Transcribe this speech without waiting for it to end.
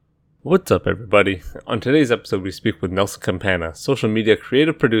What's up, everybody? On today's episode, we speak with Nelson Campana, social media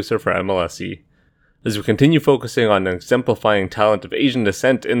creative producer for MLSE. As we continue focusing on exemplifying talent of Asian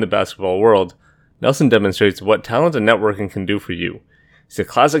descent in the basketball world, Nelson demonstrates what talent and networking can do for you. He's a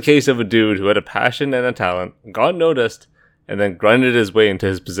classic case of a dude who had a passion and a talent, got noticed, and then grinded his way into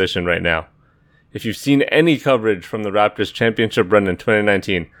his position right now. If you've seen any coverage from the Raptors championship run in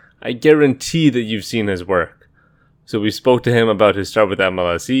 2019, I guarantee that you've seen his work. So we spoke to him about his start with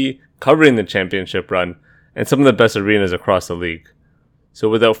MLSE, covering the championship run, and some of the best arenas across the league. So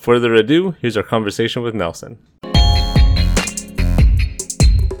without further ado, here's our conversation with Nelson.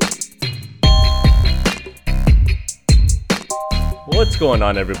 What's going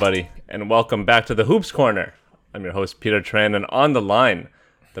on, everybody? And welcome back to the Hoops Corner. I'm your host, Peter Tran, and on the line,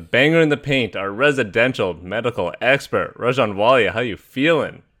 the banger in the paint, our residential medical expert, Rajan Walia. How you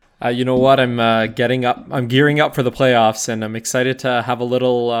feeling? You know what? I'm gearing up for the playoffs, and I'm excited to have a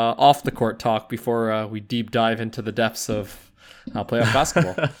little off the court talk before we deep dive into the depths of playoff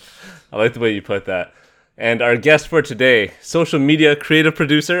basketball. I like the way you put that. And our guest for today, social media creative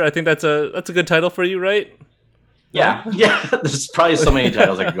producer. I think that's a good title for you, right? Yeah. There's probably so many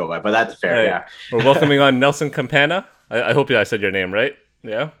titles I could go by, but that's fair. Right. Yeah. We're welcoming on Nelson Campana. I hope I said your name right.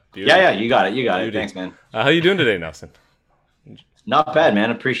 Yeah. Yeah. You got it. Thanks, man. How you doing today, Nelson? Not bad,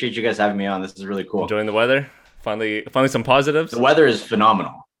 man. Appreciate you guys having me on. This is really cool. Enjoying the weather? Finally some positives? The weather is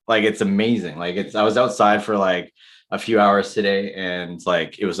phenomenal. Like, it's amazing. I was outside for like a few hours today, and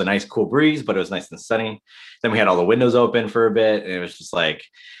like it was a nice cool breeze, but it was nice and sunny. Then we had all the windows open for a bit, and it was just like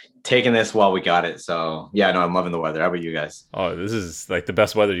taking this while we got it. So yeah, no, I'm loving the weather. How about you guys? Oh, this is like the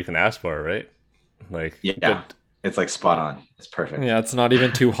best weather you can ask for, right? Like, yeah. Good. It's like spot on. It's perfect. Yeah, it's not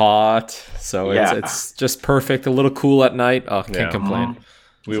even too hot, so it's just perfect. A little cool at night. Oh, can't complain.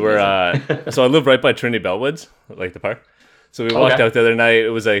 We were so I live right by Trinity Bellwoods, like the park. So we walked out the other night. It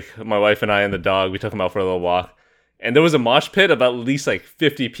was like my wife and I and the dog. We took him out for a little walk, and there was a mosh pit of at least like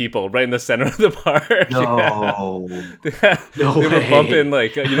 50 people right in the center of the park. No, they were bumping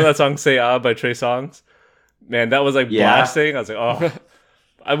like that song "Say Ah" by Trey Songz. Man, that was like blasting. I was like, oh.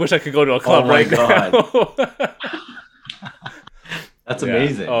 I wish I could go to a club now. That's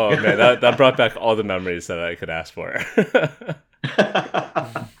amazing. Oh man, that brought back all the memories that I could ask for.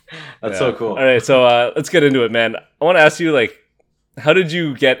 That's so cool. All right, so let's get into it, man. I want to ask you, like, how did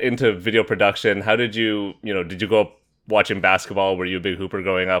you get into video production? How did you did you grow up watching basketball? Were you a big hooper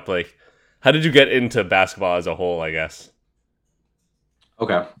growing up? Like, how did you get into basketball as a whole, I guess?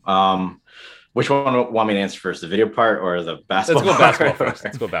 Okay. Which one want me to answer first, the video part or the basketball?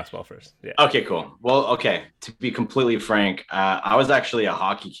 Let's go basketball first. Yeah. Okay, cool. Well, okay. To be completely frank, I was actually a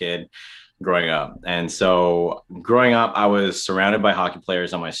hockey kid growing up. And so growing up, I was surrounded by hockey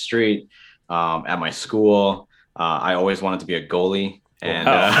players on my street, at my school. I always wanted to be a goalie. And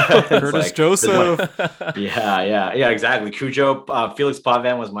Curtis Joseph. Yeah, exactly. Cujo, Felix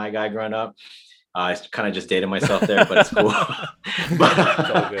Potvin was my guy growing up. I kind of just dated myself there, but it's cool.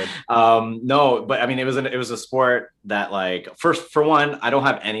 No, but I mean, it was a sport that, like, for one, I don't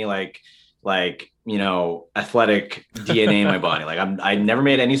have any like athletic DNA in my body. Like, I never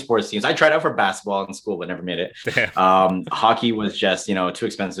made any sports teams. I tried out for basketball in school, but never made it. Hockey was just too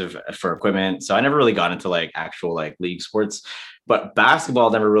expensive for equipment, so I never really got into like actual like league sports. But basketball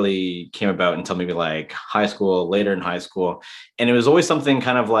never really came about until maybe like high school, later in high school, and it was always something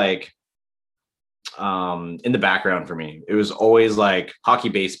kind of like in the background for me. It was always like hockey,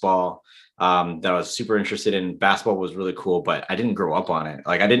 baseball, that I was super interested in. Basketball was really cool, but I didn't grow up on it.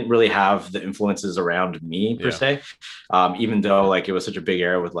 Like, I didn't really have the influences around me per se. Even though like it was such a big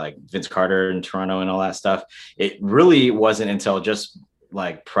era with like Vince Carter in Toronto and all that stuff, it really wasn't until just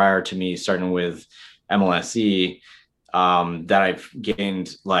like prior to me starting with MLSE that I've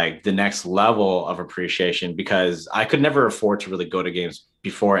gained like the next level of appreciation, because I could never afford to really go to games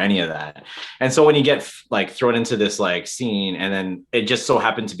before any of that. And so when you get like thrown into this like scene, and then it just so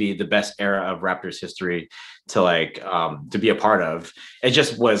happened to be the best era of Raptors history to like to be a part of, it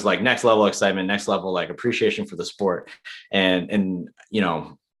just was like next level excitement, next level like appreciation for the sport. And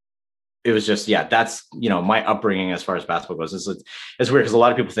it was just, that's, my upbringing as far as basketball goes. It's weird because a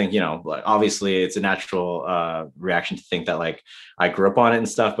lot of people think, like, obviously it's a natural reaction to think that like I grew up on it and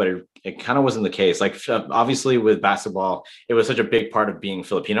stuff, but it kind of wasn't the case. Like, obviously with basketball, it was such a big part of being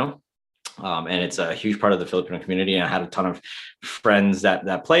Filipino. And it's a huge part of the Filipino community. And I had a ton of friends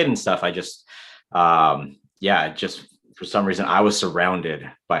that played and stuff. I just, just for some reason, I was surrounded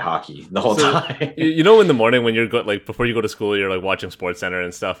by hockey the whole time. In the morning when you're before you go to school, you're like watching SportsCenter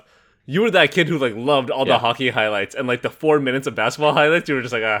and stuff. You were that kid who like loved all the hockey highlights, and like the 4 minutes of basketball highlights, you were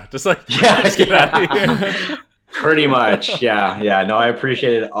just like, just get out of here. Pretty much, yeah. No, I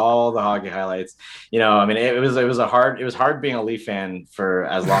appreciated all the hockey highlights. I mean, it was hard being a Leaf fan for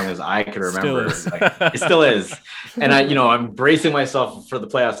as long as I could remember. Like, it still is, and I'm bracing myself for the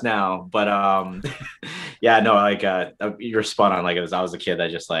playoffs now. But yeah, no, like you're spot on. Like as I was a kid, I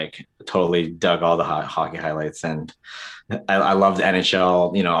just like totally dug all the hockey highlights, and I loved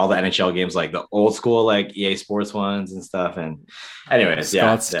NHL. All the NHL games, like the old school, like EA Sports ones and stuff. And anyways,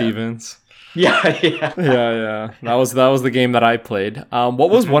 Scott Stevens. Yeah. That was the game that I played. What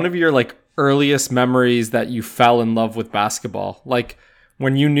was one of your like earliest memories that you fell in love with basketball? Like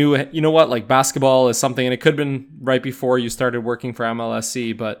when you knew, what, like basketball is something, and it could have been right before you started working for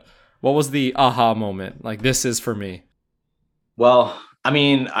MLSE, but what was the aha moment? Like, this is for me. Well, I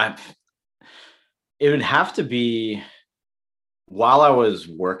mean, it would have to be while I was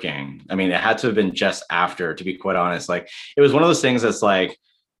working. I mean, it had to have been just after, to be quite honest. Like, it was one of those things that's like,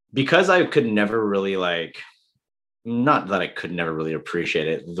 because I could never really not that I could never really appreciate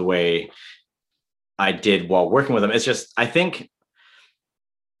it the way I did while working with them. It's just, I think,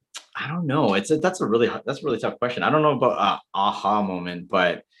 I don't know. That's a really tough question. I don't know about aha moment,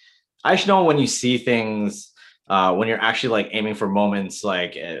 but I just know when you see things, when you're actually like aiming for moments,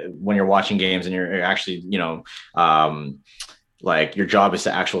 like when you're watching games and you're actually, like your job is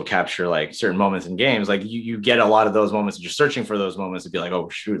to actually capture like certain moments in games. Like you get a lot of those moments and you're searching for those moments to be like, oh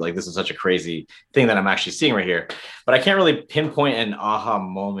shoot, like this is such a crazy thing that I'm actually seeing right here. But I can't really pinpoint an aha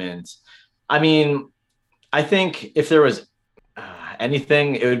moment. I mean, I think if there was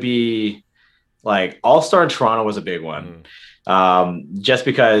anything, it would be like All-Star in Toronto was a big one. Just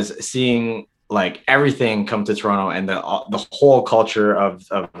because seeing like everything come to Toronto and the whole culture of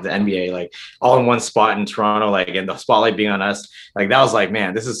the NBA, like all in one spot in Toronto, like, and the spotlight being on us, like that was like,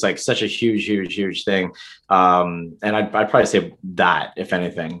 man, this is like such a huge thing. And I'd probably say that, if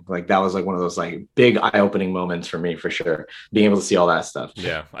anything, like that was like one of those like big eye-opening moments for me, for sure, being able to see all that stuff.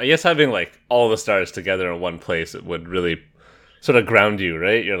 Yeah, I guess having like all the stars together in one place, it would really sort of ground you,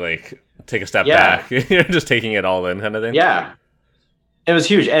 right? You're like, take a step back. You're just taking it all in, kind of thing. Yeah. It was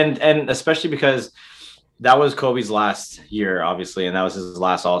huge, and especially because that was Kobe's last year, obviously, and that was his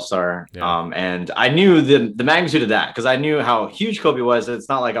last All-Star. Yeah. And I knew the magnitude of that because I knew how huge Kobe was. It's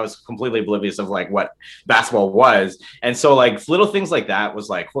not like I was completely oblivious of like what basketball was, and so like little things like that was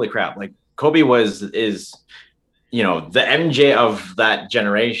like, holy crap! Like Kobe is the MJ of that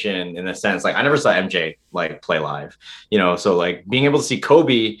generation in a sense. Like I never saw MJ like play live, so like being able to see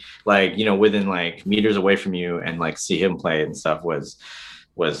Kobe like, within like meters away from you and like see him play and stuff was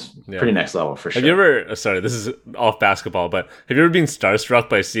pretty next level for sure. Have you ever, sorry, this is off basketball, but have you ever been starstruck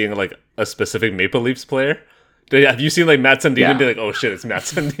by seeing like a specific Maple Leafs player? Have you seen like Matt Sundin and be like, oh shit, it's Matt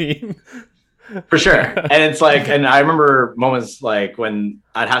Sundin? For sure. And it's like, and I remember moments like when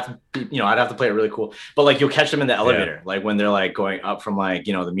I'd have to play it really cool, but like you'll catch them in the elevator, like when they're like going up from like,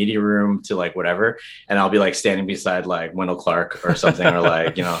 the media room to like whatever. And I'll be like standing beside like Wendell Clark or something, or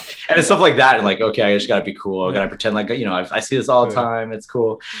like, and it's stuff like that. And like, okay, I just gotta be cool. I gotta pretend like, I see this all the time. It's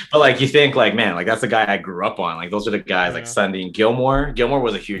cool. But like, you think like, man, like that's the guy I grew up on. Like those are the guys like Sunday and Gilmore. Gilmore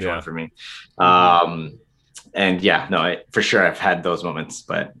was a huge one for me. And yeah, no, for sure I've had those moments,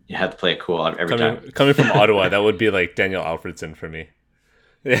 but you have to play it cool every time. Coming from Ottawa, that would be like Daniel Alfredson for me.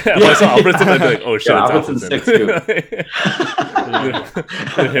 Yeah, if I saw Alfredson, I'd be like, oh shit, it's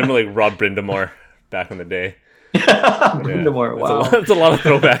Alfredson. Him like Rob Brindamore back in the day. Brindamore, wow. It's a lot of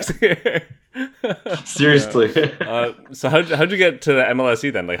throwbacks here. Seriously. So how'd you get to the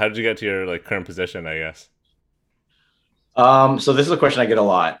MLSE then? Like how did you get to your like current position, I guess? So this is a question I get a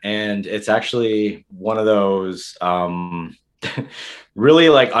lot, and it's actually one of those really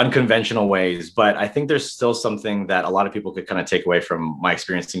like unconventional ways, but I think there's still something that a lot of people could kind of take away from my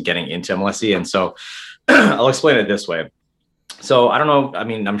experience in getting into MLSE. And so I'll explain it this way. So I don't know. I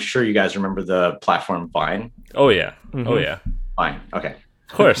mean, I'm sure you guys remember the platform Vine. Oh yeah. Mm-hmm. Oh yeah. Vine. Okay.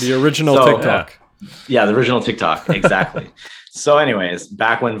 Of course. The original TikTok. Yeah, the original TikTok. Exactly. So anyways,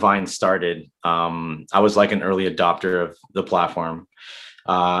 back when Vine started, I was like an early adopter of the platform.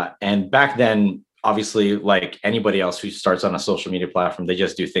 And back then, obviously, like anybody else who starts on a social media platform, they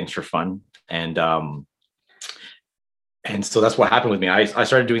just do things for fun. And so that's what happened with me. I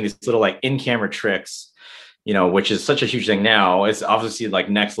started doing these little like in-camera tricks, which is such a huge thing now. It's obviously like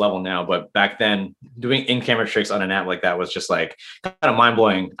next level now, but back then doing in-camera tricks on an app like that was just like kind of mind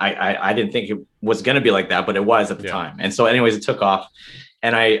blowing. I didn't think it was going to be like that, but it was at the time. And so anyways, it took off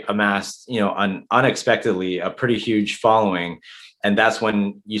and I amassed, unexpectedly a pretty huge following. And that's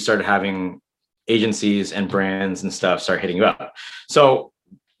when you started having agencies and brands and stuff start hitting you up. So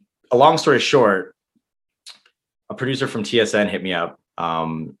a long story short, a producer from TSN hit me up.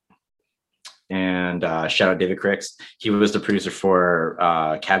 and shout out David Cricks. He was the producer for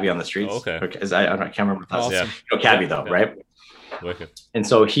Cabby on the Streets. Oh, okay. I can't remember. Awesome. Yeah. You know, Cabby though, right? Wicked. And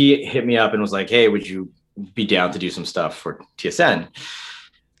so he hit me up and was like, "Hey, would you be down to do some stuff for TSN?"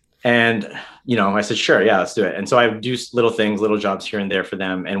 And, you know, I said, "Sure, yeah, let's do it." And so I do little things, little jobs here and there for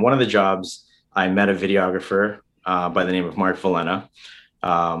them. And one of the jobs, I met a videographer by the name of Mark Valena,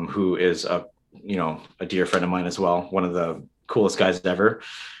 who is a dear friend of mine as well, one of the coolest guys ever.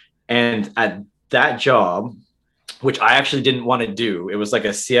 And at that job, which I actually didn't want to do, it was like a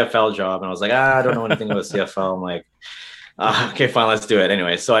CFL job. And I was like, I don't know anything about CFL. I'm like, okay, fine, let's do it.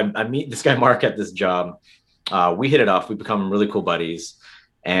 Anyway, so I meet this guy, Mark, at this job. We hit it off. We become really cool buddies.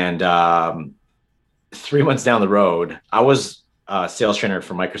 And 3 months down the road, I was a sales trainer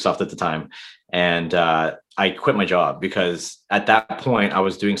for Microsoft at the time. And I quit my job because at that point I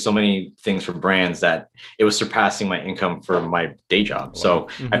was doing so many things for brands that it was surpassing my income for my day job. Wow. So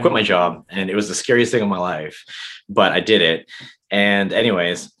I quit my job, and it was the scariest thing of my life, but I did it. And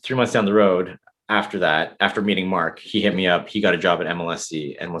anyways, 3 months down the road, after that, after meeting Mark, he hit me up. He got a job at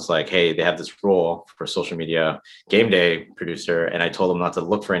MLSE and was like, "Hey, they have this role for social media game day producer." And I told him not to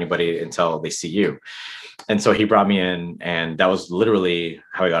look for anybody until they see you. And so he brought me in, and that was literally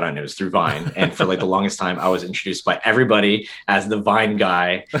how I got on. It was through Vine. And for like the longest time, I was introduced by everybody as the Vine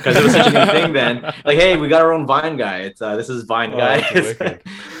guy, because it was such a new thing then. Like, "Hey, we got our own Vine guy. It's this is Vine guy."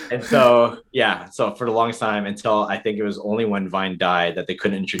 And so, yeah, so for the longest time, until I think it was only when Vine died that they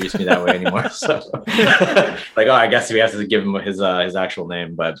couldn't introduce me that way anymore. So like, I guess we have to give him his actual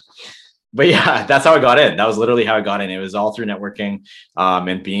name, but yeah, that's how I got in. That was literally how I got in. It was all through networking,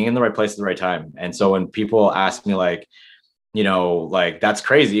 and being in the right place at the right time. And so when people ask me like, that's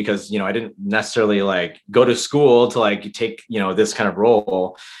crazy, because, I didn't necessarily like go to school to like take, this kind of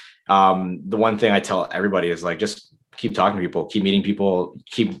role. The one thing I tell everybody is like, just keep talking to people, keep meeting people,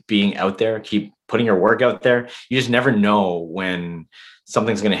 keep being out there, keep putting your work out there. You just never know when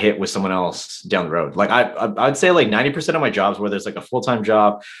something's going to hit with someone else down the road. Like I'd say like 90% of my jobs, whether it's like a full-time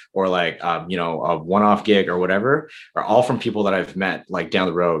job or like, a one-off gig or whatever, are all from people that I've met like down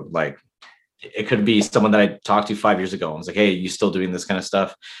the road. Like it could be someone that I talked to 5 years ago and was like, "Hey, you still doing this kind of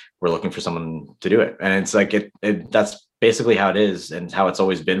stuff? We're looking for someone to do it." And it's like, that's basically how it is and how it's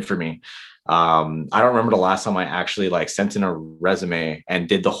always been for me. I don't remember the last time I actually like sent in a resume and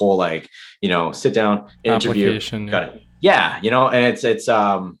did the whole like, sit down, interview. Got it. Yeah. And it's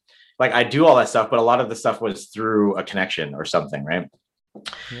like I do all that stuff, but a lot of the stuff was through a connection or something, right?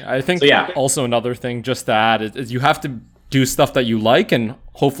 Yeah, I think also another thing just to add is you have to do stuff that you like and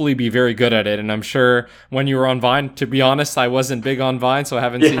hopefully be very good at it. And I'm sure when you were on Vine, to be honest, I wasn't big on Vine, so I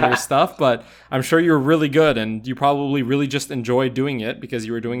haven't seen your stuff, but I'm sure you were really good and you probably really just enjoyed doing it because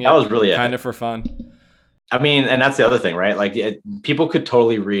you were doing it that was really kind of for fun. I mean, and that's the other thing, right? Like people could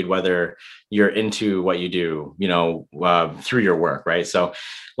totally read whether you're into what you do, through your work, right? So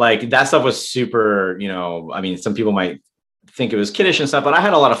like that stuff was super, I mean, some people might think it was kiddish and stuff, but I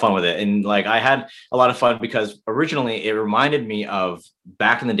had a lot of fun with it. And like, I had a lot of fun because originally it reminded me of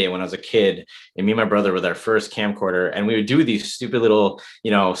back in the day when I was a kid and me and my brother with our first camcorder, and we would do these stupid little,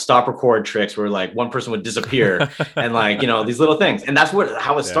 stop record tricks where like one person would disappear and like, these little things. And that's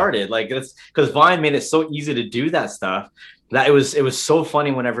how it started. Like it's because Vine made it so easy to do that stuff that it was so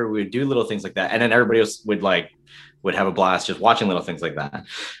funny whenever we would do little things like that. And then everybody else would have a blast just watching little things like that.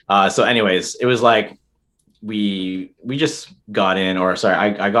 So anyways, it was like, we just got in,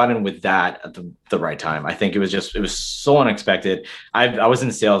 I got in with that at the right time. I think it was so unexpected. I was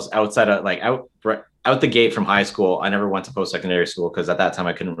in sales outside of like out the gate from high school. I never went to post-secondary school because at that time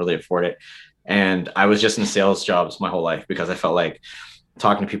I couldn't really afford it. And I was just in sales jobs my whole life because I felt like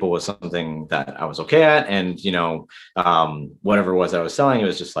talking to people was something that I was okay at. And, whatever it was I was selling, it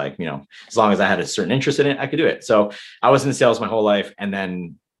was just like, as long as I had a certain interest in it, I could do it. So I was in sales my whole life. And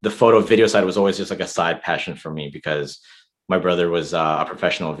then the photo video side was always just like a side passion for me because my brother was a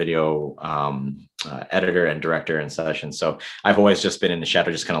professional video editor and director and such. And so I've always just been in the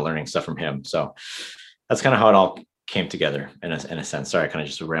shadow, just kind of learning stuff from him. So that's kind of how it all came together in a sense. Sorry, I kind of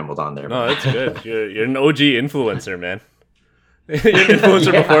just rambled on there. No, that's good. You're an OG influencer, man. You're an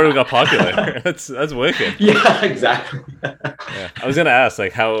influencer before we got popular. That's wicked. Yeah, exactly. Yeah. I was gonna ask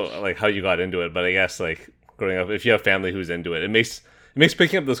how you got into it, but I guess like growing up, if you have family who's into it, it makes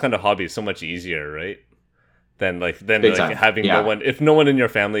picking up those kind of hobbies so much easier, right? Than having no one. If no one in your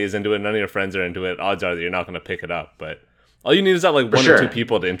family is into it, none of your friends are into it, odds are that you're not going to pick it up. But all you need is that like one or two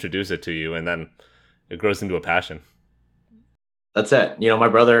people to introduce it to you, and then it grows into a passion. That's it. My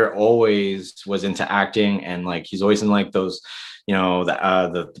brother always was into acting, and like he's always in like those,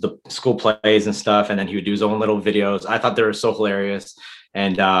 the school plays and stuff. And then he would do his own little videos. I thought they were so hilarious.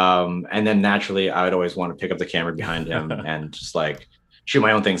 And then naturally I would always want to pick up the camera behind him and just like shoot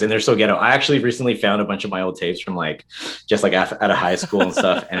my own things. And they're so ghetto. I actually recently found a bunch of my old tapes from like just like out of high school and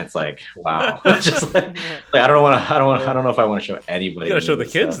stuff, and it's like, wow. It's just like I don't know if I want to show anybody. You gotta show the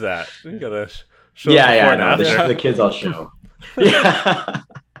kids that. You gotta show the kids I'll show. Yeah.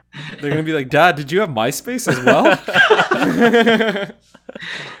 They're gonna be like, Dad, did you have MySpace as well?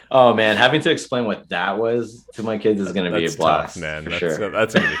 Oh man, having to explain what that was to my kids is gonna be a blast, tough, man. Sure.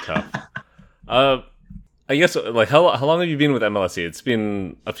 That's gonna be tough. I guess like how long have you been with MLSE? It's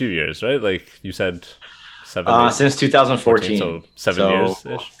been a few years, right? Like you said, 7 since 2014, so 7 years.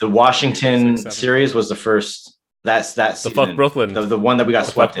 The Washington series was the first. That's the season, fuck Brooklyn, the one that we got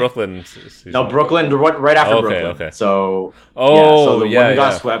swept. Brooklyn. No, Brooklyn right after Brooklyn. Okay. So one we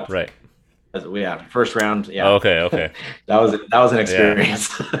got swept. Right. Yeah, first round. Yeah. Okay. that was an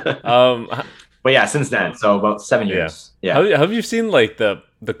experience. Yeah. But yeah, since then, so about 7 years. Yeah. Have you seen like the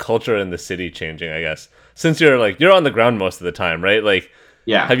culture in the city changing? I guess since you're on the ground most of the time, right? Like,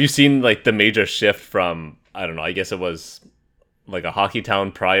 yeah. Have you seen like the major shift from, I don't know, I guess it was like a hockey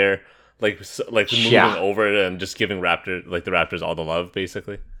town prior, like moving over and just giving the Raptors all the love,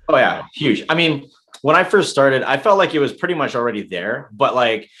 basically? Oh yeah, huge. I mean, when I first started, I felt like it was pretty much already there, but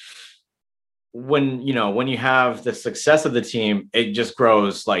like when you have the success of the team, it just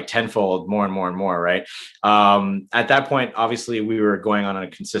grows like tenfold more and more and more, right? At that point, obviously we were going on a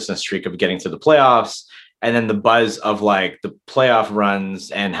consistent streak of getting to the playoffs, and then the buzz of like the playoff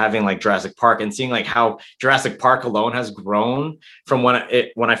runs and having like Jurassic Park and seeing like how Jurassic Park alone has grown from when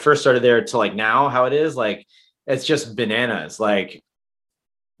I first started there to like now, how it is, like it's just bananas. Like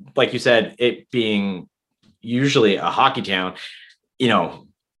you said, it being usually a hockey town,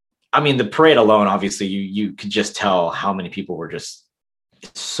 I mean, the parade alone, obviously, you could just tell how many people were just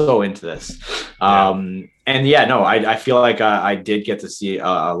so into this. And yeah, no, I feel like I did get to see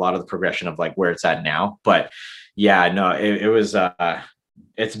a lot of the progression of like where it's at now. But yeah, no, it was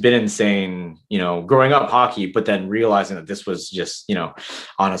it's been insane, growing up hockey, but then realizing that this was just,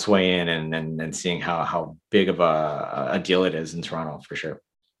 on its way in and seeing how big of a deal it is in Toronto for sure.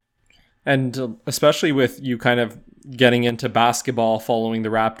 And especially with you kind of getting into basketball, following the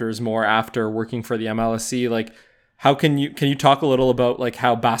Raptors more after working for the MLSE, like how can you talk a little about like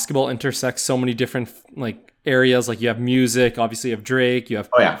how basketball intersects so many different like areas? Like you have music, obviously you have Drake, you have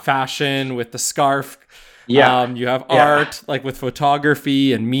fashion with the scarf. Yeah. You have art, like with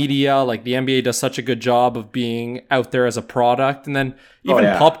photography and media, like the NBA does such a good job of being out there as a product. And then even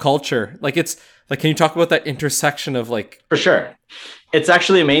pop culture, like it's like, can you talk about that intersection of like? For sure. It's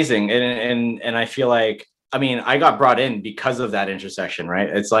actually amazing. And I feel like, I mean, I got brought in because of that intersection, right?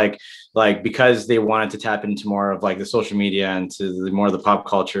 It's like because they wanted to tap into more of like the social media and to the more of the pop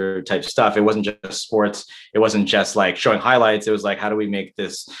culture type stuff. It wasn't just sports. It wasn't just like showing highlights. It was like, how do we make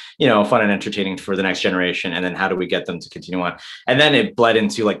this, fun and entertaining for the next generation? And then how do we get them to continue on? And then it bled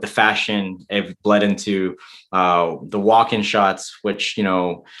into like the fashion. It bled into the walk-in shots, which,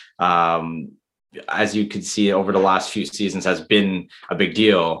 as you could see over the last few seasons has been a big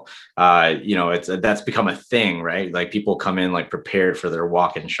deal. That's become a thing, right? Like people come in like prepared for their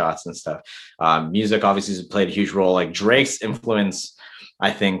walk-in shots and stuff. Music obviously has played a huge role. Like Drake's influence,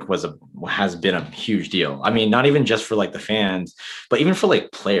 I think has been a huge deal. I mean, not even just for like the fans, but even for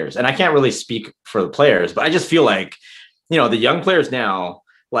like players. And I can't really speak for the players, but I just feel like, the young players now,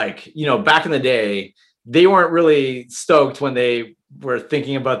 like, back in the day, they weren't really stoked when they were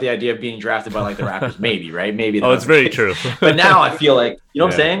thinking about the idea of being drafted by like the Raptors, maybe, right? Maybe. It's very true. But now I feel like, what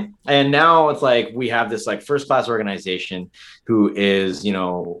I'm saying? And now it's like, we have this like first class organization who is,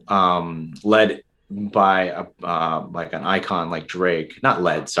 led by like an icon like Drake, not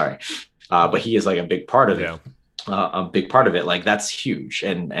led, sorry. But he is like a big part of it. A big part of it. Like that's huge.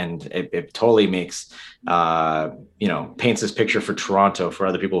 And it totally makes, paints this picture for Toronto for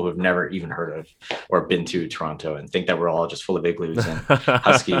other people who have never even heard of or been to Toronto and think that we're all just full of igloos and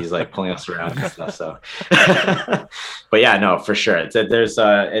huskies like pulling us around and stuff. So, but yeah, no, for sure.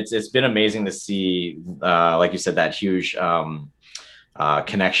 It's been amazing to see, like you said, that huge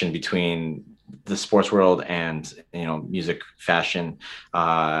connection between the sports world and music, fashion,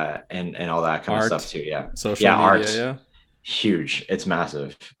 and all that kind of stuff too. Yeah, social media, art, huge. It's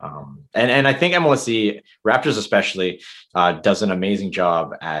massive. And I think MLSE Raptors especially does an amazing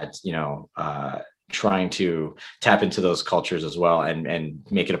job at trying to tap into those cultures as well and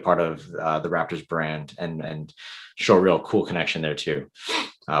make it a part of the Raptors brand and show a real cool connection there too.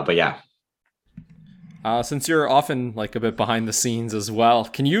 But yeah. Since you're often like a bit behind the scenes as well,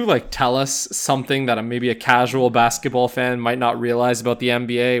 can you like tell us something that maybe a casual basketball fan might not realize about the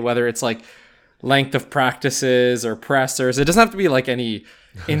NBA, whether it's like length of practices or pressers. It doesn't have to be like any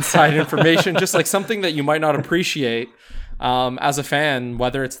inside information, just like something that you might not appreciate as a fan,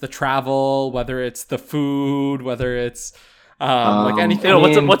 whether it's the travel, whether it's the food, whether it's like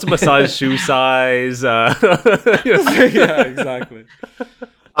anything. What's a massage shoe size? Yeah, exactly.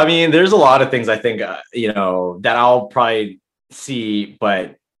 I mean, there's a lot of things I think, that I'll probably see,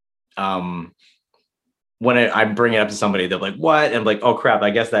 but when I bring it up to somebody, they're like, what? And I'm like, oh crap,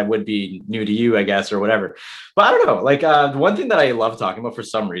 I guess that would be new to you, I guess, or whatever. But I don't know. Like one thing that I love talking about for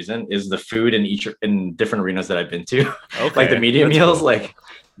some reason is the food in different arenas that I've been to. Okay. Like the media meals, cool.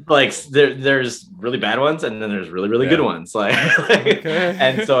 like there's really bad ones and then there's really, really good ones. Okay.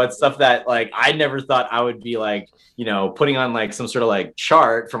 And so it's stuff that like I never thought I would be like, putting on like some sort of like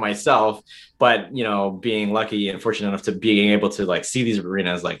chart for myself, but being lucky and fortunate enough to being able to like see these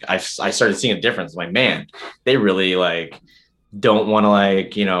arenas, like I started seeing a difference. Like, man, they really like don't want to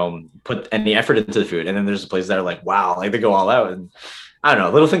like, put any effort into the food. And then there's places that are like, wow, like they go all out. And I don't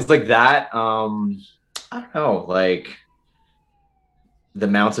know, little things like that. I don't know, like the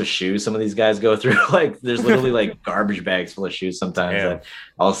amounts of shoes some of these guys go through. Like there's literally like garbage bags full of shoes sometimes that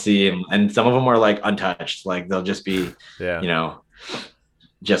I'll see, and some of them are like untouched. Like they'll just be,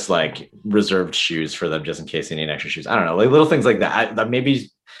 just like reserved shoes for them just in case they need extra shoes. I don't know, like little things like that.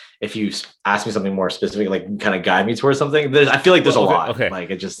 Maybe if you ask me something more specific, like kind of guide me towards something, I feel like there's a lot. Okay. Like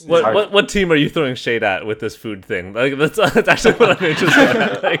it just. What team are you throwing shade at with this food thing? Like that's actually what I'm interested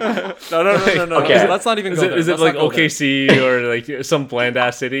in. Like, no. Okay, let's not even go there. Is it like OKC or like some bland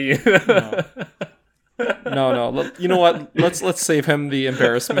ass city? No. You know what? Let's save him the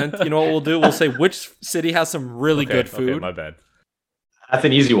embarrassment. You know what we'll do? We'll say which city has some really good food. Okay, my bad. That's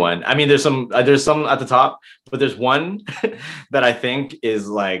an easy one. I mean, there's some at the top, but there's one that I think is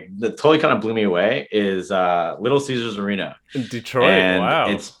like that totally kind of blew me away is Little Caesars Arena in Detroit. And wow,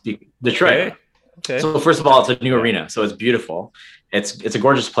 it's Detroit. Okay. So first of all, it's a new arena, so it's beautiful. It's a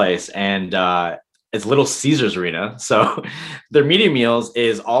gorgeous place, and it's Little Caesars Arena. So their media meals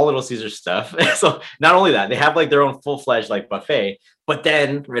is all Little Caesars stuff. So not only that, they have like their own full-fledged like buffet, but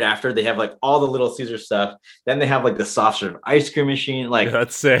then right after they have like all the Little Caesars stuff. Then they have like the soft serve ice cream machine. Like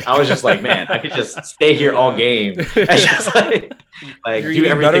that's sick. I was just like, man, I could just stay here all game. And just like do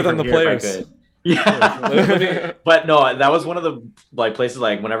everything better than the players. Yeah. But no, that was one of the like places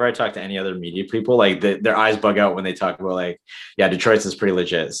like whenever I talk to any other media people, like their eyes bug out when they talk about like, yeah, Detroit's is pretty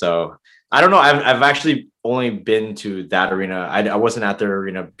legit. So I don't know. I've actually only been to that arena. I wasn't at their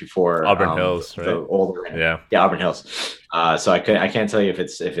arena before. Auburn Hills, right? The old arena. Yeah, Auburn Hills. So I can't tell you if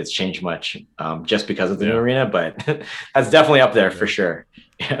it's changed much just because of the new arena, but that's definitely up there for sure.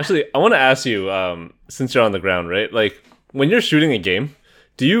 Yeah. Actually, I want to ask you, since you're on the ground, right? Like when you're shooting a game,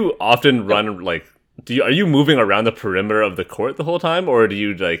 do you often run like? Are you moving around the perimeter of the court the whole time, or do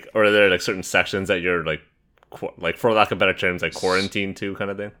you like? Or are there like certain sections that you're like for lack of better terms, like quarantined to kind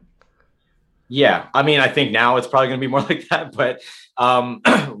of thing? Yeah, I mean, I think now it's probably going to be more like that, but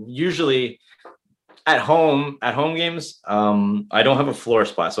usually at home games, I don't have a floor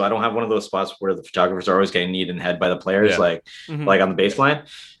spot, so I don't have one of those spots where the photographers are always getting kneed in the head by the players, like on the baseline.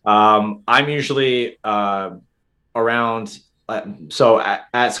 I'm usually around. So at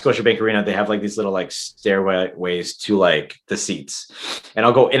Scotiabank Arena, they have like these little like stairways to like the seats, and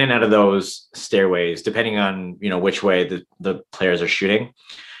I'll go in and out of those stairways depending on which way the players are shooting.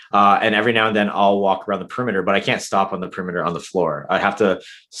 And every now and then I'll walk around the perimeter, but I can't stop on the perimeter on the floor. I have to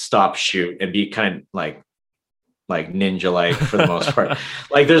stop, shoot, and be kind of like ninja-like for the most part.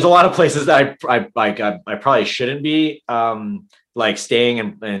 Like there's a lot of places that I probably shouldn't be like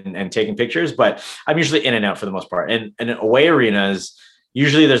staying and taking pictures, but I'm usually in and out for the most part. And in away arenas,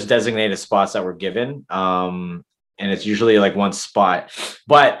 usually there's designated spots that were given. And it's usually like one spot,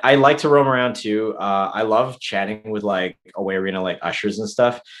 but I like to roam around too. I love chatting with like away arena, like ushers and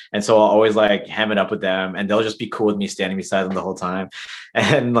stuff. And so I'll always like ham it up with them, and they'll just be cool with me standing beside them the whole time.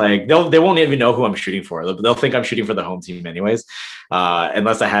 And like, they won't even know who I'm shooting for. They'll think I'm shooting for the home team anyways.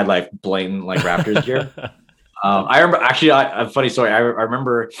 Unless I had like blatant like Raptors gear. I remember actually a funny story. I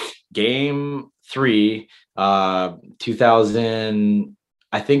remember game 3, 2000,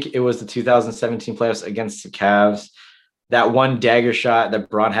 I think it was the 2017 playoffs against the Cavs. That one dagger shot that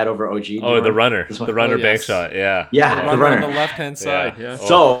Braun had over OG. The runner bank shot. Yeah. Yeah. The runner on the left-hand side. Yeah.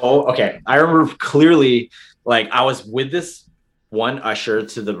 So, okay. I remember clearly, like I was with this one usher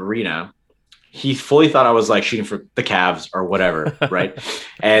to the arena. He fully thought I was like shooting for the Cavs or whatever. Right.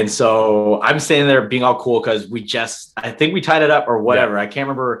 And so I'm standing there being all cool because I think we tied it up or whatever. Yeah. I can't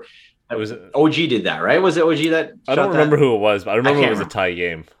remember. It was OG did that, right? Was it OG that? I don't remember who it was, but I remember it was a tie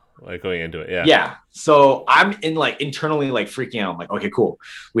game. like going into it. Yeah. Yeah. So I'm in like internally like freaking out. I'm like, okay, cool.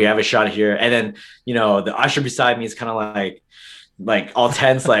 We have a shot here. And then, the usher beside me is kind of like all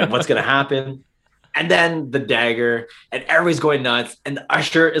tense, like what's going to happen? And then the dagger, and everybody's going nuts. And the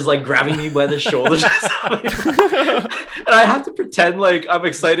usher is like grabbing me by the shoulders. And I have to pretend like I'm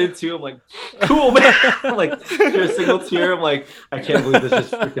excited too. I'm like, cool, man. I'm like, there's a single tear. I'm like, I can't believe this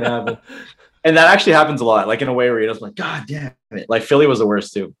just freaking happened. And that actually happens a lot, like in away arenas. I'm like, God damn it. Like Philly was the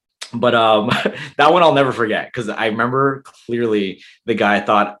worst too. But that one I'll never forget, because I remember clearly the guy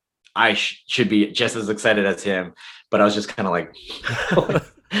thought I should be just as excited as him. But I was just kind of like,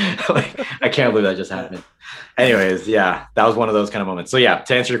 I can't believe that just happened. Anyways, yeah, that was one of those kind of moments. So yeah,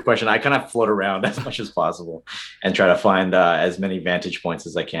 to answer your question, I kind of float around as much as possible and try to find as many vantage points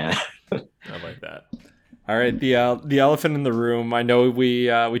as I can. I like that. All right, the elephant in the room. I know we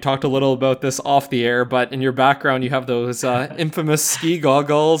talked a little about this off the air, but in your background you have those infamous ski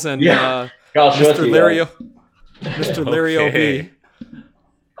goggles and Mr. Lirio, Mr. Lirio B.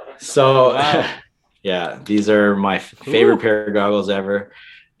 So, yeah, these are my favorite pair of goggles ever.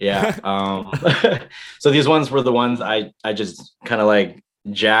 Yeah. So these ones were the ones I just kind of like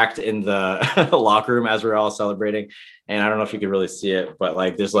jacked in the locker room as we were all celebrating. And I don't know if you could really see it, but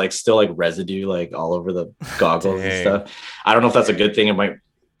like there's like still like residue like all over the goggles and stuff. I don't know if that's a good thing. It might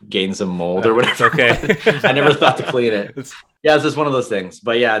gain some mold or whatever. It's okay. I never thought to clean it. Yeah, it's just one of those things.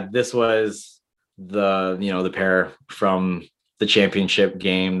 But yeah, this was the pair from the championship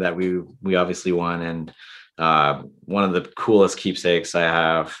game that we obviously won, and one of the coolest keepsakes I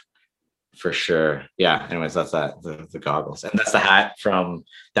have for sure. Yeah. Anyways, that's the goggles, and that's the hat from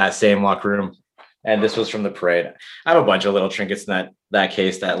that same locker room. And this was from the parade. I have a bunch of little trinkets in that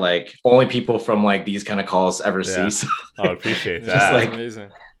case that like only people from like these kind of calls ever see. So, I appreciate that. Just like,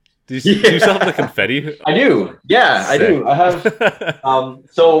 amazing. Do you still have the confetti? I do. Yeah, sick. I do. I have.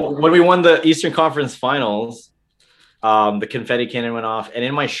 So when we won the Eastern Conference Finals, the confetti cannon went off, and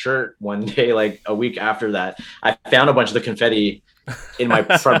in my shirt one day, like a week after that, I found a bunch of the confetti in my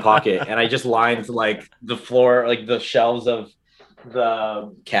front pocket, and I just lined like the floor, like the shelves of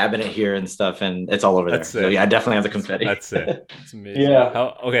the cabinet here and stuff, and it's all over there. So yeah, I definitely have the confetti. That's it. It's amazing. Yeah.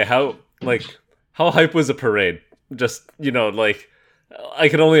 How hype was the parade? Just like I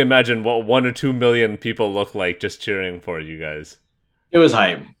can only imagine what 1 or 2 million people look like just cheering for you guys. It was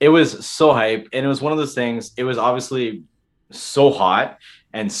hype. It was so hype. And it was one of those things. It was obviously so hot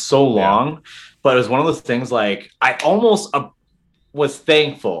and so long, but it was one of those things like I almost was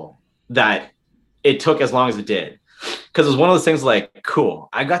thankful that it took as long as it did. Because it was one of those things like, cool,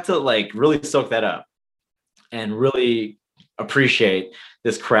 I got to like really soak that up and really appreciate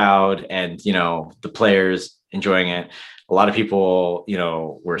this crowd and, the players enjoying it. A lot of people,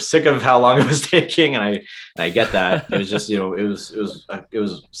 were sick of how long it was taking, and I get that. It was just, it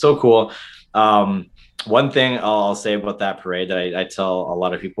was so cool. One thing I'll say about that parade that I tell a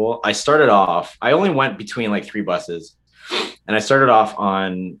lot of people, I only went between like 3 buses, and I started off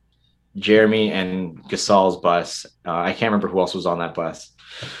on Jeremy and Gasol's bus. I can't remember who else was on that bus,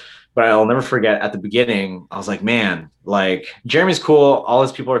 but I'll never forget at the beginning, I was like, man, like Jeremy's cool. All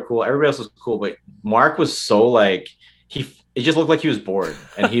his people are cool. Everybody else was cool. But Mark was so like, it just looked like he was bored,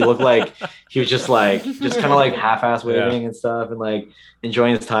 and he looked like he was just kind of like half-ass waving and stuff and like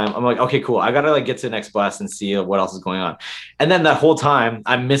enjoying his time. I'm like, okay, cool. I got to like get to the next bus and see what else is going on. And then that whole time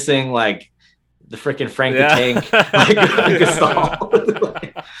I'm missing like the freaking Frank the Tank, like Gasol.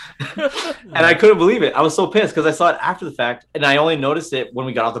 And I couldn't believe it. I was so pissed because I saw it after the fact, and I only noticed it when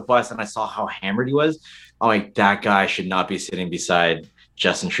we got off the bus and I saw how hammered he was. I'm like, that guy should not be sitting beside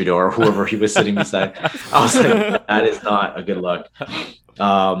Justin Trudeau or whoever he was sitting beside. I was like, that is not a good look.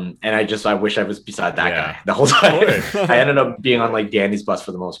 And I wish I was beside that guy the whole time. I ended up being on like Danny's bus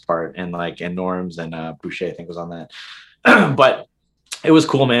for the most part, and Norm's and Boucher, I think, was on that. But it was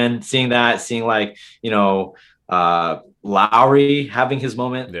cool, man. Seeing like, Lowry having his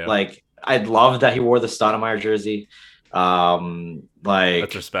moment. Yeah. Like, I love that he wore the Stoudemire jersey.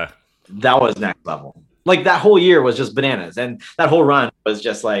 That's respect. That was next level. Like that whole year was just bananas, and that whole run was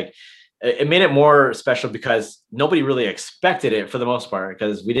just like, it made it more special because nobody really expected it for the most part,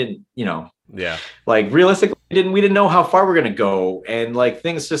 because we didn't, like realistically, we didn't know how far we're gonna go, and like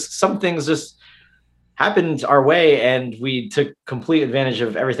some things just happened our way, and we took complete advantage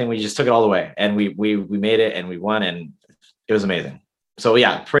of everything. We just took it all the way, and we made it, and we won, and it was amazing. So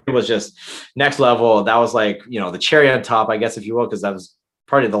yeah, parade was just next level. That was like, the cherry on top, I guess, if you will, because that was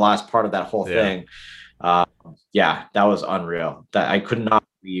probably the last part of that whole thing. That was unreal. That I could not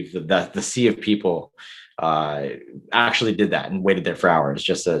believe that the sea of people actually did that and waited there for hours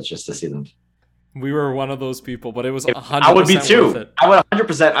just to see them. We were one of those people, but it was 100% I would be worth too. it. I would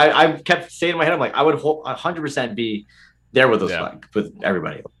 100%. I kept saying in my head, I'm like, I would 100% be there with those with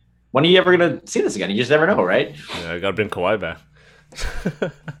everybody. When are you ever gonna see this again? You just never know, right? Yeah, I gotta bring Kawhi back.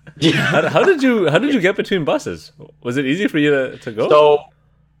 Yeah. How did you get between buses? Was it easy for you to go? So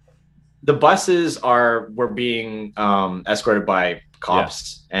the buses were being escorted by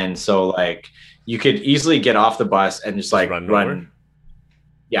cops, and so like you could easily get off the bus and just like run.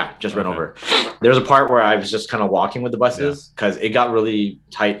 Yeah, just run over. There was a part where I was just kind of walking with the buses because it got really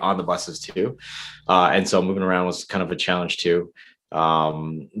tight on the buses too. And so moving around was kind of a challenge too.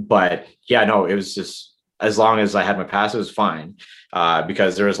 But yeah, no, it was just, as long as I had my pass, it was fine.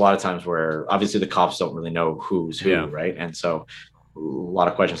 Because there was a lot of times where obviously the cops don't really know who's who, right? And so a lot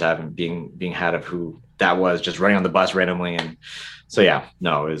of questions being had of who that was just running on the bus randomly. And so, yeah,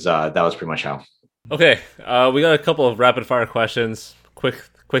 no, it was, that was pretty much how. Okay. We got a couple of rapid fire questions.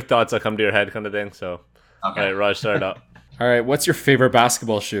 Quick thoughts that come to your head kind of thing. So, all right, Raj, start it up. All right, what's your favorite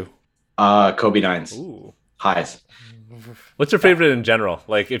basketball shoe? Kobe 9s. Ooh. Highs. What's your favorite in general?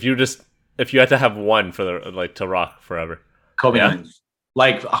 Like if you had to have one for to rock forever. Kobe 9s.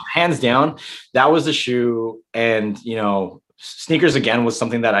 Like hands down, that was the shoe. And, you know, sneakers again was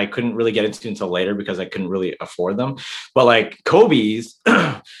something that I couldn't really get into until later because I couldn't really afford them. But like Kobe's,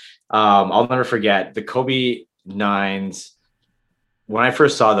 I'll never forget the Kobe 9s. When I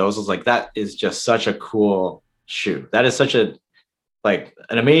first saw those, I was like, that is just such a cool shoe. That is such an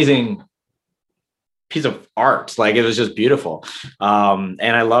amazing piece of art. Like it was just beautiful. And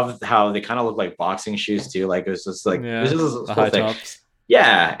I loved how they kind of look like boxing shoes too. Like it was just like, this is the high tops.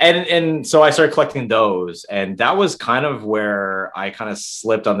 Yeah. And so I started collecting those, and that was kind of where I kind of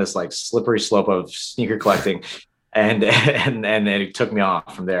slipped on this like slippery slope of sneaker collecting. And it took me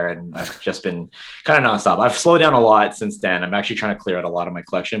off from there, and I've just been kind of nonstop. I've slowed down a lot since then. I'm actually trying to clear out a lot of my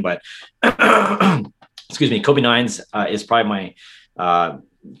collection, but excuse me, Kobe 9s is probably my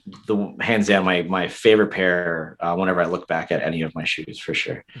the hands down my favorite pair whenever I look back at any of my shoes, for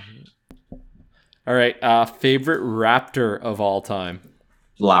sure. All right, favorite Raptor of all time?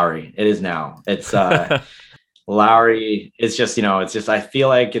 Lowry. It is now. It's Lowry. It's just, you know, it's just, I feel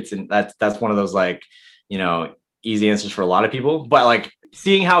like that's one of those like, you know, easy answers for a lot of people, but like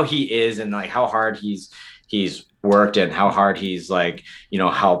seeing how he is and like how hard he's worked and how hard he's like, you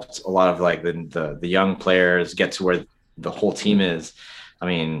know, helped a lot of like the young players get to where the whole team is. I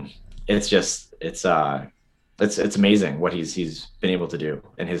mean, it's just, it's amazing what he's been able to do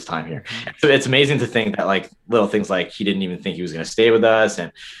in his time here. So it's amazing to think that like little things like he didn't even think he was going to stay with us,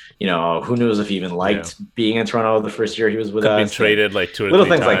 and you know, who knows if he even liked being in Toronto the first year he was with us. Been traded like 2 or 3 little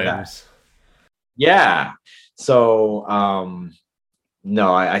things times. like that. Yeah. So,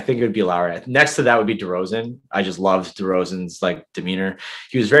 no, I think it would be Lowry. Next to that would be DeRozan. I just loved DeRozan's like demeanor.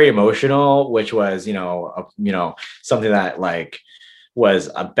 He was very emotional, which was, you know, something that like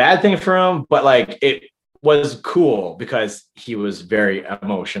was a bad thing for him, but like it was cool because he was very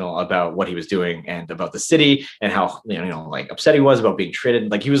emotional about what he was doing and about the city and how, you know, like upset he was about being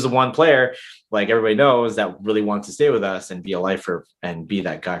traded. Like he was the one player, like everybody knows, that really wants to stay with us and be a lifer and be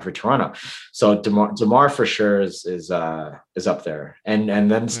that guy for Toronto. So DeMar for sure is up there, and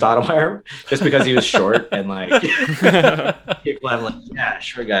then Stoudemire, just because he was short and like people have like, yeah,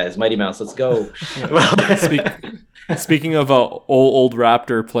 sure guys, Mighty Mouse, let's go. Speaking of old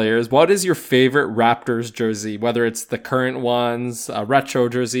Raptor players, what is your favorite Raptors jersey? Whether it's the current ones, a retro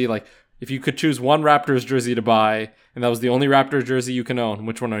jersey, like if you could choose one Raptors jersey to buy, and that was the only Raptors jersey you can own,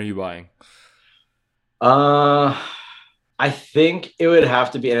 which one are you buying? I think it would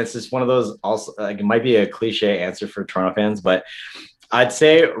have to be, and it's just one of those, also like it might be a cliche answer for Toronto fans, but I'd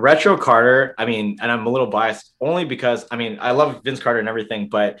say retro Carter. I mean, and I'm a little biased only because I mean I love Vince Carter and everything,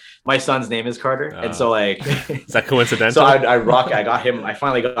 but my son's name is Carter, and so like is that coincidental? So I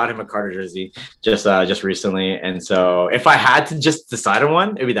finally got him a Carter jersey just recently, and so if I had to just decide on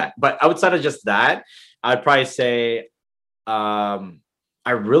one, it'd be that. But outside of just that, I'd probably say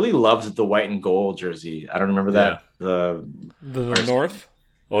I really loved the white and gold jersey. I don't remember that. The North.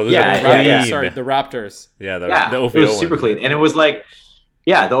 Oh, yeah. Sorry, the Raptors. Yeah, the OVO it was super clean, and it was like,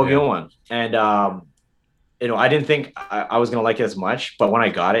 the OVO one. And you know, I didn't think I was gonna like it as much, but when I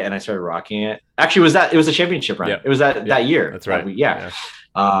got it and I started rocking it, actually, it was a championship run. It was that year. That's right.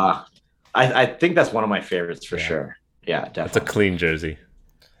 I think that's one of my favorites for sure. Yeah, definitely. It's a clean jersey.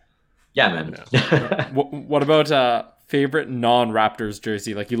 Yeah, man. Yeah. What about favorite non-Raptors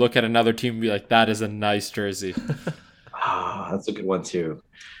jersey? Like you look at another team and be like, that is a nice jersey. That's a good one too.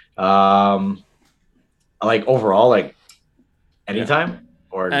 Like overall, like anytime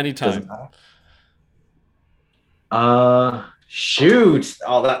or anytime. Shoot!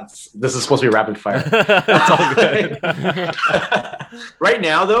 Oh, this is supposed to be rapid fire. That's all good. Right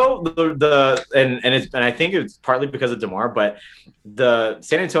now, though, and I think it's partly because of DeMar, but the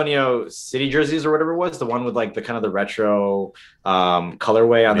San Antonio City jerseys or whatever it was, the one with like the kind of the retro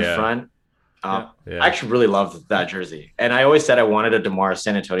colorway on the front. I actually really loved that jersey, and I always said I wanted a DeMar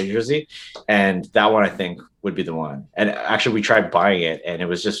San Antonio jersey, and that one I think would be the one. And actually, we tried buying it, and it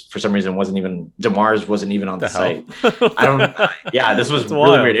was just for some reason DeMar's wasn't even on the site. I don't. Yeah, this was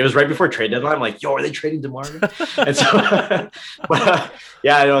really weird. It was right before trade deadline. I'm like, yo, are they trading DeMar? And so, but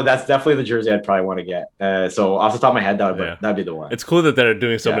yeah, I know that's definitely the jersey I'd probably want to get. So off the top of my head, that'd be the one. It's cool that they're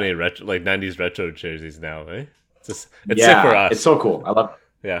doing so many retro, like 90s retro jerseys now. Eh? It's sick for us. It's so cool. I love it.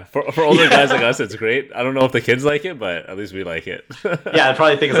 Yeah, for older guys like us, it's great. I don't know if the kids like it, but at least we like it. Yeah, I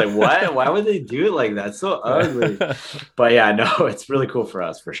probably think it's like, what? Why would they do it like that? It's so ugly. But yeah, no, it's really cool for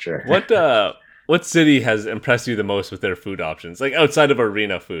us for sure. What city has impressed you the most with their food options? Like outside of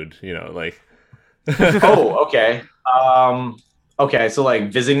arena food, like. Oh, okay. Okay, so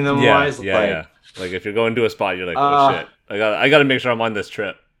like visiting them wise, yeah. Like if you're going to a spot, you're like, oh shit, I got to make sure I'm on this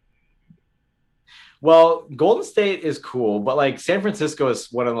trip. Well, Golden State is cool, but like San Francisco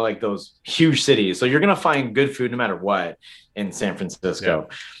is one of like those huge cities. So you're going to find good food no matter what in San Francisco.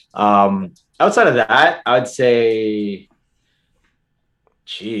 Yeah. Outside of that, I would say,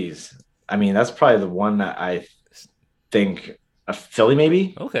 I mean, that's probably the one that I think Philly,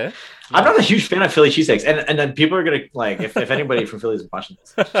 maybe. Okay. I'm not a huge fan of Philly cheesesteaks, and then people are gonna like if anybody from Philly is watching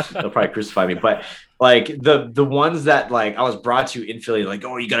this, they'll probably crucify me. But like the ones that like I was brought to in Philly, like,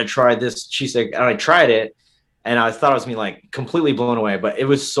 oh, you gotta try this cheesesteak, and I tried it, and I thought I was being like completely blown away. But it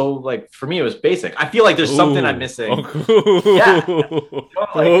was so like for me, it was basic. I feel like there's something I'm missing. Yeah,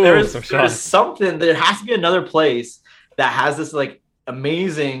 there's something. There has to be another place that has this like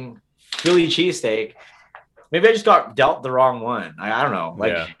amazing Philly cheesesteak. Maybe I just got dealt the wrong one. I don't know.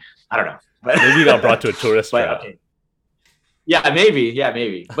 I don't know. But maybe you got brought to a tourist trap. Okay. Yeah,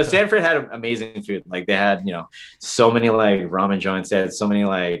 maybe. But San Fran had amazing food. Like they had, so many like ramen joints. They had so many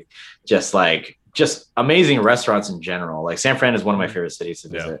like just amazing restaurants in general. Like San Fran is one of my favorite cities to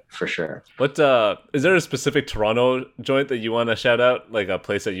visit for sure. What is there a specific Toronto joint that you want to shout out? Like a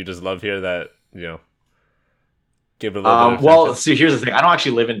place that you just love here that give it a little bit well, see, here's the thing. I don't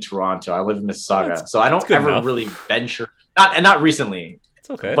actually live in Toronto. I live in Mississauga, so I don't ever really venture. Not recently. It's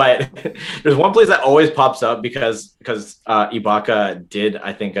okay. But there's one place that always pops up because Ibaka did,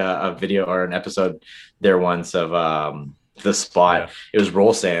 I think, a video or an episode there once of the spot. Yeah. It was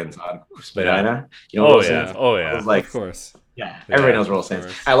Roll Sands on Spadina. Roll Sands? Oh yeah. It was like, of course. Yeah, everybody knows Roll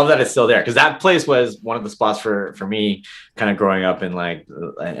Sands. I love that it's still there because that place was one of the spots for me kind of growing up and like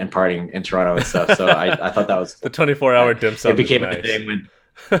and partying in Toronto and stuff. So I thought that was the 24-hour dim sum. It became a thing when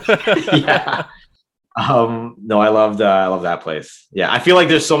yeah. No, I love that place. Yeah, I feel like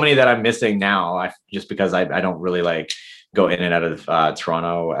there's so many that I'm missing now. Just because I don't really like go in and out of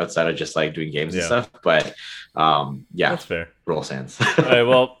Toronto outside of just like doing games and stuff. But that's fair. Roll Sands. All right.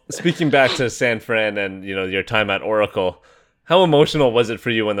 Well, speaking back to San Fran and your time at Oracle, how emotional was it for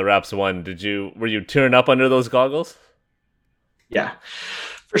you when the Raps won? Were you tearing up under those goggles? Yeah.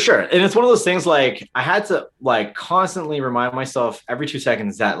 For sure. And it's one of those things like I had to like constantly remind myself every 2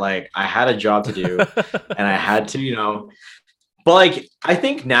 seconds that like I had a job to do and I had to, but like I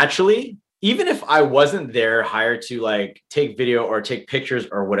think naturally, even if I wasn't there hired to like take video or take pictures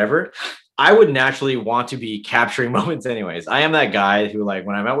or whatever, I would naturally want to be capturing moments anyways. I am that guy who like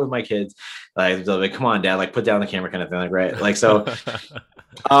when I'm out with my kids, like they'll be like, come on, dad, like put down the camera kind of thing. Like, right. Like, so,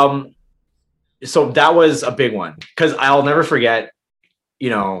 so that was a big one because I'll never forget,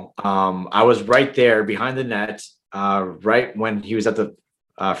 I was right there behind the net, right when he was at the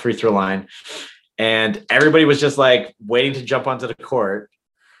free throw line, and everybody was just like waiting to jump onto the court.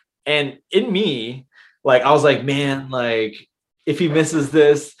 And in me, like, I was like, man, like if he misses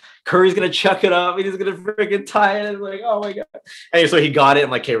this, Curry's going to chuck it up and he's going to freaking tie it. I'm like, oh my God. And so he got it. I'm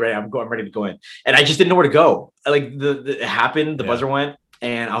like, okay, ready. I'm ready to go in. And I just didn't know where to go. Like it happened. The buzzer went.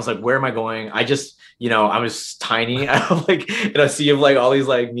 And I was like, where am I going? I just, I was tiny. I was like in a sea of like all these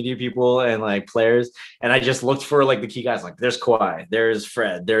like media people and like players. And I just looked for like the key guys. Like there's Kawhi, there's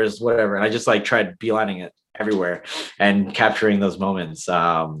Fred, there's whatever. And I just like tried beelining it everywhere and capturing those moments.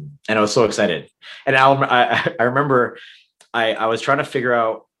 And I was so excited. And I remember I was trying to figure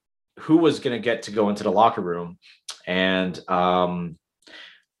out who was going to get to go into the locker room. And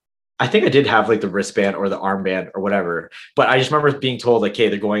I think I did have like the wristband or the armband or whatever, but I just remember being told like, okay,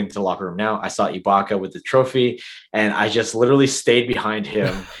 they're going to the locker room now. I saw Ibaka with the trophy and I just literally stayed behind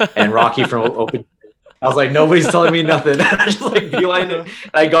him and Rocky from Open. I was like, nobody's telling me nothing. I just like beelined it.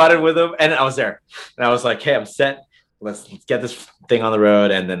 I got in with him and I was there and I was like, hey, I'm set. let's get this thing on the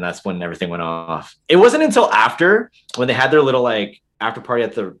road. And then that's when everything went off. It wasn't until after, when they had their little like after party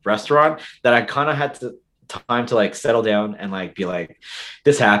at the restaurant, that I kind of had time to like settle down and like be like,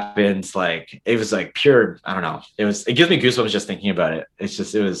 this happened. Like it was like pure, I don't know. It gives me goosebumps just thinking about it.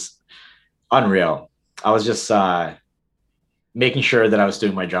 It was unreal. I was just making sure that I was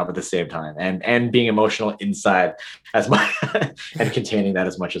doing my job at the same time and being emotional inside as much and containing that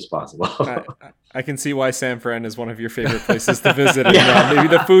as much as possible. I can see why San Fran is one of your favorite places to visit. And maybe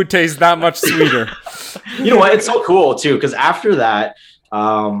the food tastes that much sweeter. You know what? It's so cool too, because after that, a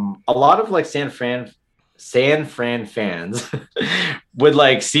lot of like San Fran fans would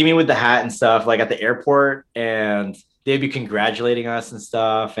like see me with the hat and stuff like at the airport, and they'd be congratulating us and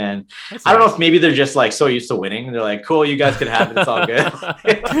stuff. And that's I don't know if maybe they're just like so used to winning. And they're like, cool, you guys can have it. It's all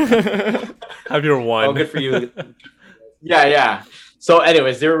good. Have your one. Oh, good for you. Yeah. So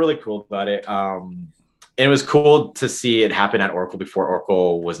anyways, they were really cool about it. And it was cool to see it happen at Oracle before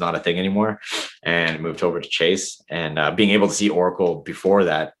Oracle was not a thing anymore and moved over to Chase. And being able to see Oracle before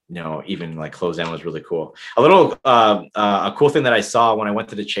that, even like close down was really cool. A cool thing that I saw when I went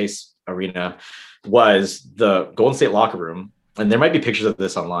to the Chase Arena was the Golden State locker room. And there might be pictures of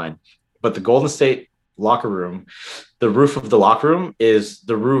this online, but the Golden State locker room, the roof of the locker room is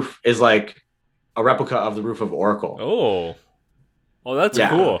like a replica of the roof of Oracle. Oh, that's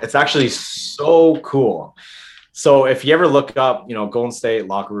cool. It's actually so cool. So if you ever look up, Golden State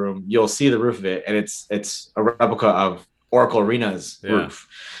locker room, you'll see the roof of it, and it's a replica of Oracle Arena's roof.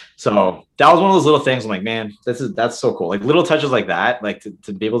 So that was one of those little things. I'm like, man, that's so cool. Like little touches like that, like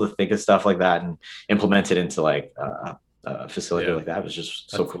to be able to think of stuff like that and implement it into like a facility like that was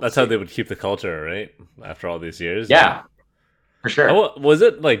just so cool. That's how they would keep the culture, right? After all these years. Yeah. For sure. Was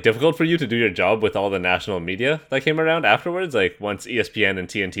it like difficult for you to do your job with all the national media that came around afterwards? Like once ESPN and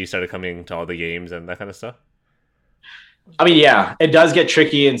TNT started coming to all the games and that kind of stuff? I mean, yeah, it does get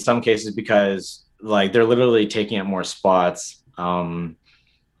tricky in some cases because like they're literally taking up more spots.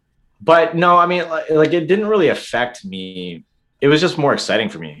 But no, I mean, like it didn't really affect me. It was just more exciting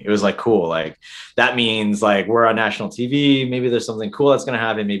for me. It was like, cool. Like that means like we're on national TV. Maybe there's something cool that's going to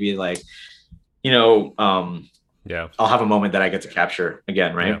happen. Maybe like, I'll have a moment that I get to capture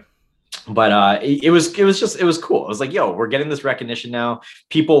again. Right. Yeah. But it was cool. It was like, yo, we're getting this recognition now.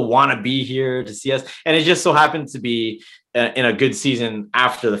 People want to be here to see us. And it just so happened to be in a good season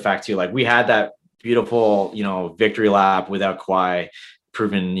after the fact too. Like we had that beautiful, victory lap without Kawhi,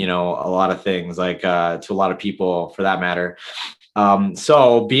 proven, a lot of things like to a lot of people for that matter.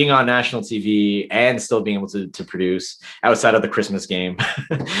 So being on national TV and still being able to produce outside of the Christmas game,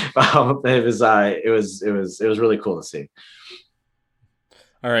 it was really cool to see.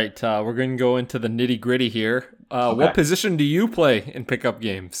 All right, we're going to go into the nitty gritty here. Okay. What position do you play in pickup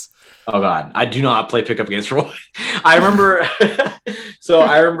games? Oh God, I do not play pickup games for one. I remember,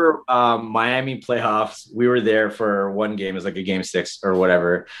 Miami playoffs. We were there for one game. It was like a game 6 or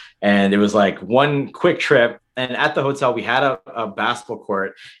whatever. And it was like one quick trip. And at the hotel, we had a basketball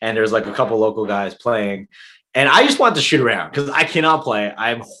court and there's like a couple local guys playing. And I just wanted to shoot around because I cannot play.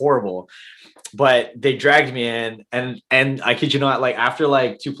 I'm horrible. But they dragged me in, and I kid you not, like after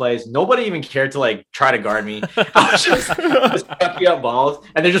like 2 plays, nobody even cared to like try to guard me. I was just picking up balls,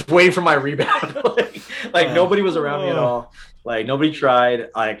 and they're just waiting for my rebound. like nobody was around me at all. Like nobody tried.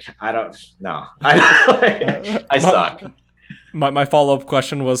 Like I don't know. I suck. My follow-up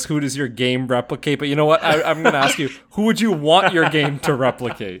question was, who does your game replicate? But you know what? I'm going to ask you, who would you want your game to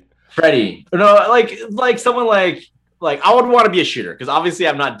replicate? Freddie. No, like someone like I would want to be a shooter because obviously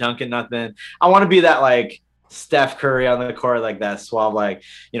I'm not dunking nothing. I want to be that like Steph Curry on the court, like that suave, like,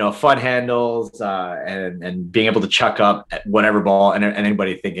 fun handles and being able to chuck up at whatever ball and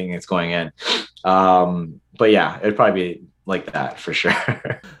anybody thinking it's going in. But yeah, it'd probably be like that for sure.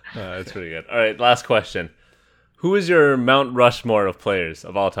 That's pretty good. All right, last question. Who is your Mount Rushmore of players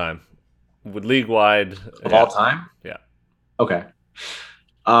of all time? With league wide of all time? Yeah. Okay.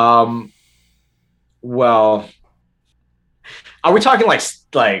 Well, are we talking like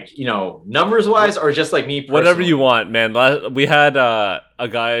numbers wise or just like me personally? Whatever you want, man. We had a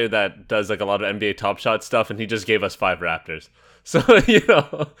guy that does like a lot of NBA Top Shot stuff, and he just gave us 5 Raptors. So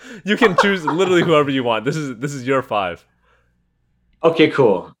you can choose literally whoever you want. This is your 5. Okay,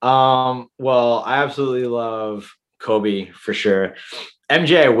 cool. Well, I absolutely love Kobe for sure.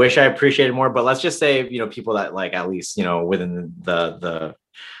 MJ, I wish I appreciated more, but let's just say people that like at least within the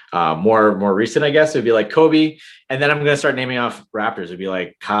more recent, I guess, it would be like Kobe, and then I'm gonna start naming off Raptors. It'd be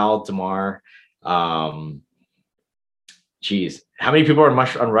like Kyle, DeMar. Geez, how many people are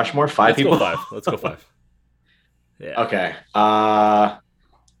on Rushmore? 5 people. Let's go 5. Yeah. Okay. I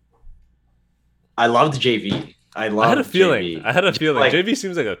loved JV. I love. I had a feeling. JB. I had a feeling. Like, JB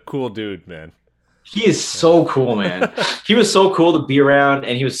seems like a cool dude, man. he is so cool, man. He was so cool to be around,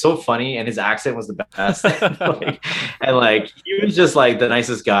 and he was so funny, and his accent was the best. and like he was just like the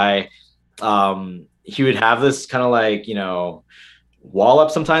nicest guy. He would have this kind of like, you know, wall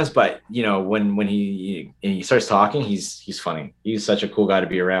up sometimes, but you know, when he starts talking, he's funny. He's such a cool guy to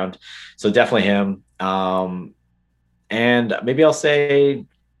be around. So definitely him. And maybe I'll say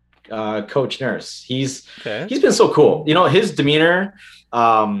Coach Nurse. He's been so cool. You know, his demeanor,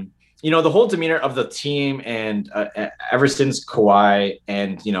 you know, the whole demeanor of the team, and ever since Kawhi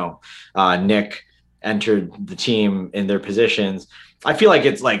and, you know, Nick entered the team in their positions, I feel like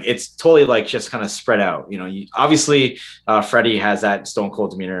it's totally like just kind of spread out. You know, obviously Freddie has that stone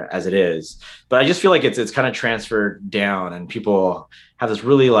cold demeanor as it is, but I just feel like it's kind of transferred down, and people have this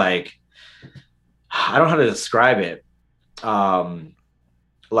really like, I don't know how to describe it.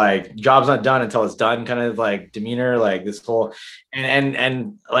 Like job's not done until it's done kind of like demeanor, like this whole,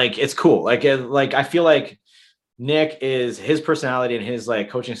 and like, it's cool. Like I feel like Nick is, his personality and his like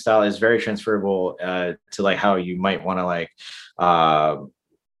coaching style is very transferable to like how you might want to like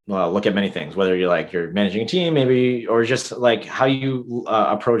look at many things, whether you're managing a team maybe, or just like how you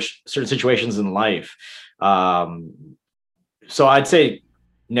approach certain situations in life. So I'd say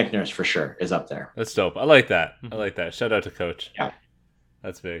Nick Nurse for sure is up there. That's dope. I like that. I like that. Shout out to Coach. Yeah.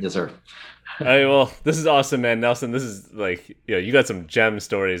 That's big. Yes, sir. All right, well, this is awesome, man. Nelson, this is like, you know, you got some gem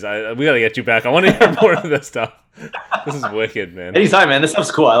stories. We got to get you back. I want to hear more of this stuff. This is wicked, man. Anytime, man. This stuff's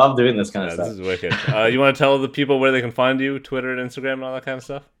cool. I love doing this kind of stuff. This is wicked. You want to tell the people where they can find you, Twitter and Instagram and all that kind of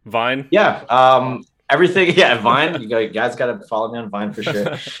stuff? Vine? Yeah. Everything. Yeah. Vine. You guys got to follow me on Vine for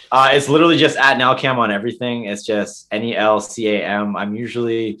sure. It's literally just at Nelcam on everything. It's just NELCAM. I'm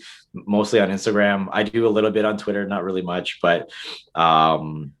usually mostly on Instagram. I do a little bit on Twitter, not really much, but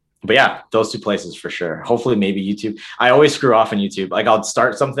yeah, those two places for sure. Hopefully maybe YouTube. I always screw off on YouTube. Like I'll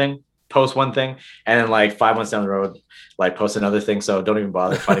start something, post one thing, and then like 5 months down the road, like post another thing. So don't even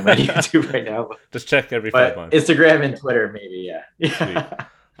bother finding my YouTube right now. Just check every 5 months. Instagram and Twitter, maybe. Yeah.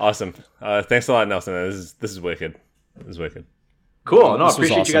 Awesome. Thanks a lot, Nelson. This is wicked. This is wicked. Cool. No, I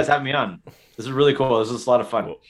appreciate awesome. you guys having me on. This is really cool. This is a lot of fun. Cool.